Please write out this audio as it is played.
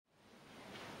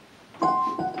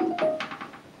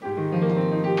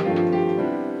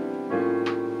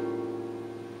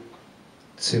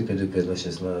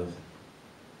Superduperlicious Love.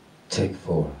 Take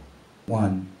 4.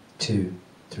 1, 2,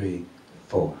 3,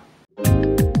 4.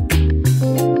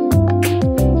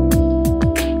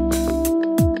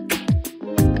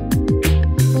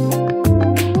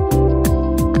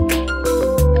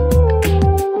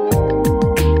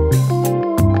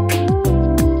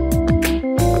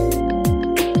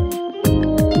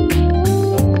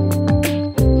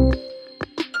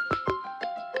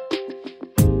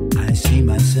 I see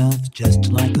myself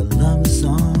just like a love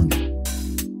song.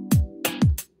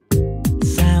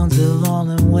 Sounds of all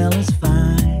and well is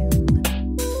fine.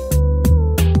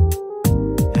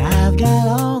 I've got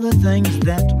all the things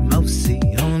that most see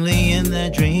only in their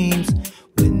dreams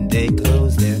when they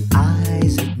close their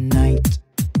eyes at night.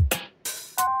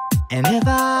 And if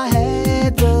I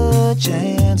had the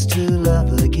chance to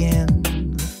love again,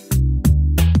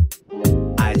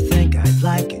 I think I'd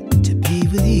like it to be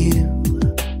with you.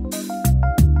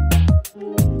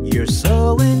 You're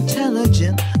so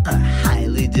intelligent, a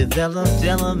highly developed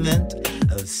element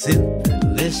of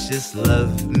superlicious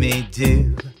love me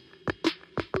do.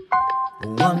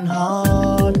 One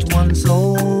heart, one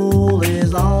soul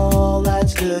is all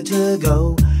that's good to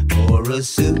go for a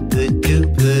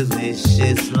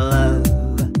superduperlicious love.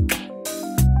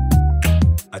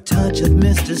 A touch of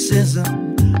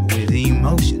mysticism with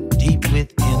emotion deep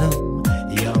within them.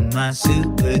 You're my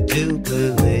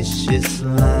superduperlicious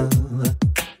love.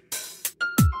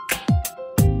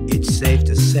 It's safe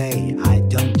to say I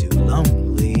don't do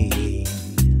lonely.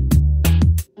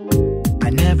 I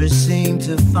never seem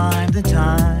to find the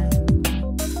time.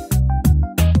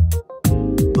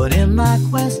 But in my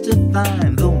quest to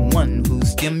find the one who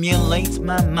stimulates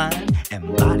my mind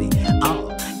and body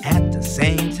all at the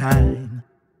same time,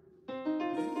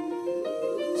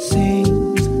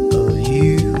 sings of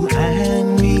you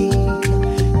and me,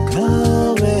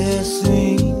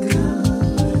 caressing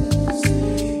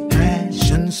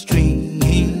passion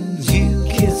streams. You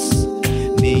kiss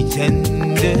me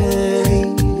tenderly,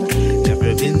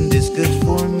 never been this good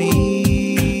for me.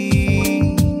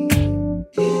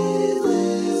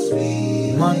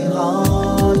 One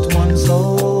heart, one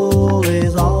soul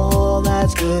is all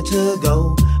that's good to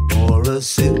go for a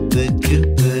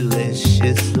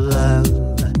superduperlicious love.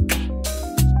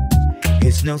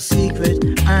 It's no secret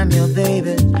I'm your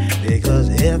baby, because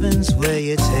heaven's where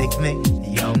you take me.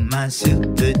 You're my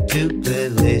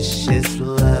superduperlicious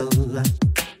love.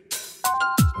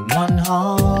 One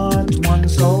heart, one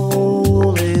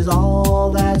soul is all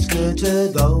that's good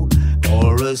to go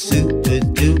for a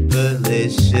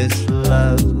superduperlicious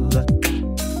love.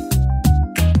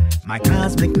 My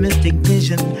cosmic mystic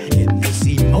vision in this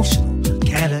emotional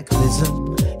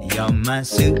cataclysm. You're my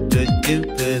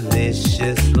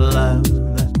superduperlicious love.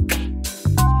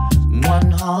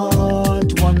 One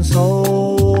heart, one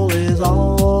soul is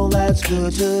all that's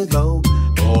good to go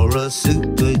for a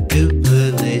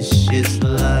superduperlicious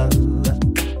love.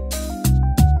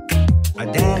 A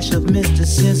dash of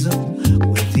mysticism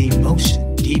with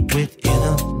emotion deep within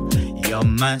them. You're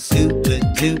my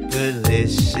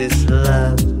superduperlicious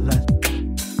love.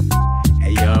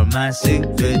 You're my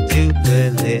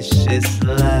superduperlicious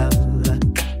love.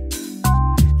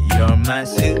 You're my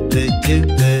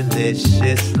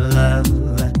superduperlicious love.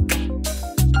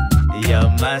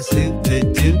 You're my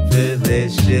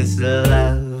superduperlicious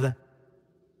love.